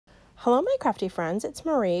Hello my crafty friends, it's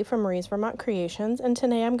Marie from Marie's Vermont Creations, and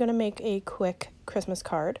today I'm going to make a quick Christmas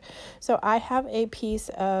card. So I have a piece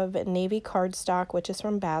of navy cardstock, which is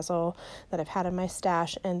from Basil, that I've had in my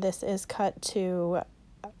stash, and this is cut to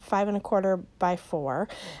 5 1/4 by 4,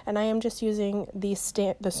 and I am just using the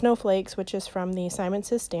snowflakes, which is from the Simon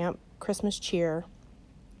Says Stamp Christmas Cheer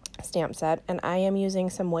stamp set, and I am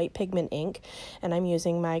using some white pigment ink, and I'm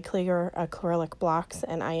using my clear acrylic blocks,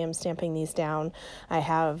 and I am stamping these down. I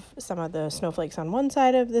have some of the snowflakes on one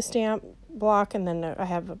side of the stamp block, and then I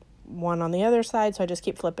have one on the other side, so I just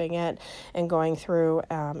keep flipping it and going through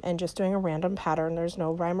and just doing a random pattern. There's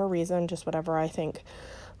no rhyme or reason, just whatever I think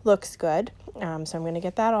looks good. So I'm going to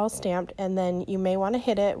get that all stamped, and then you may want to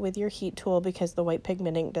hit it with your heat tool because the white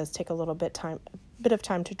pigment ink does take a little bit of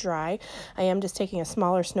time to dry. I am just taking a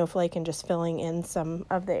smaller snowflake and just filling in some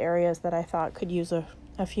of the areas that I thought could use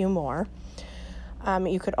a few more.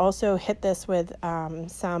 You could also hit this with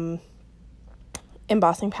some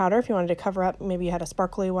embossing powder if you wanted to cover up, maybe you had a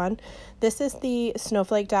sparkly one. This is the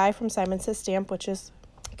snowflake die from Simon Says Stamp, which is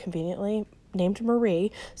conveniently named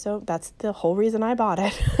Marie, so that's the whole reason I bought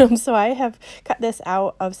it. So I have cut this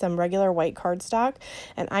out of some regular white cardstock,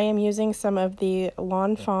 and I am using some of the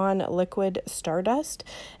Lawn Fawn liquid stardust,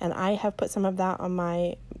 and I have put some of that on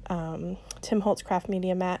my Tim Holtz craft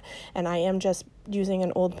media mat, and I am just using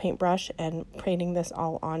an old paintbrush and painting this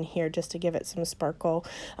all on here just to give it some sparkle,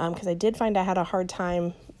 because I did find I had a hard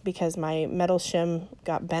time because my metal shim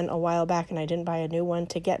got bent a while back and I didn't buy a new one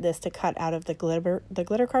to get this to cut out of the glitter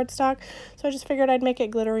cardstock, so I just figured I'd make it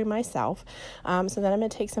glittery myself. So then I'm going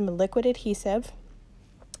to take some liquid adhesive.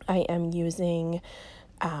 I am using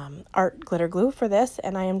art glitter glue for this,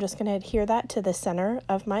 and I am just going to adhere that to the center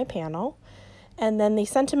of my panel. And then the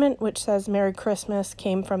sentiment, which says Merry Christmas,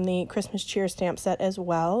 came from the Christmas Cheer stamp set as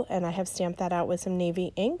well, and I have stamped that out with some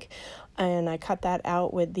navy ink, and I cut that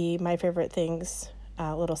out with the My Favorite Things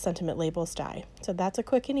little sentiment labels die. So that's a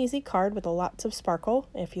quick and easy card with lots of sparkle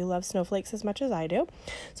if you love snowflakes as much as I do.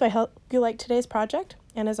 So I hope you like today's project,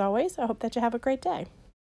 and as always, I hope that you have a great day.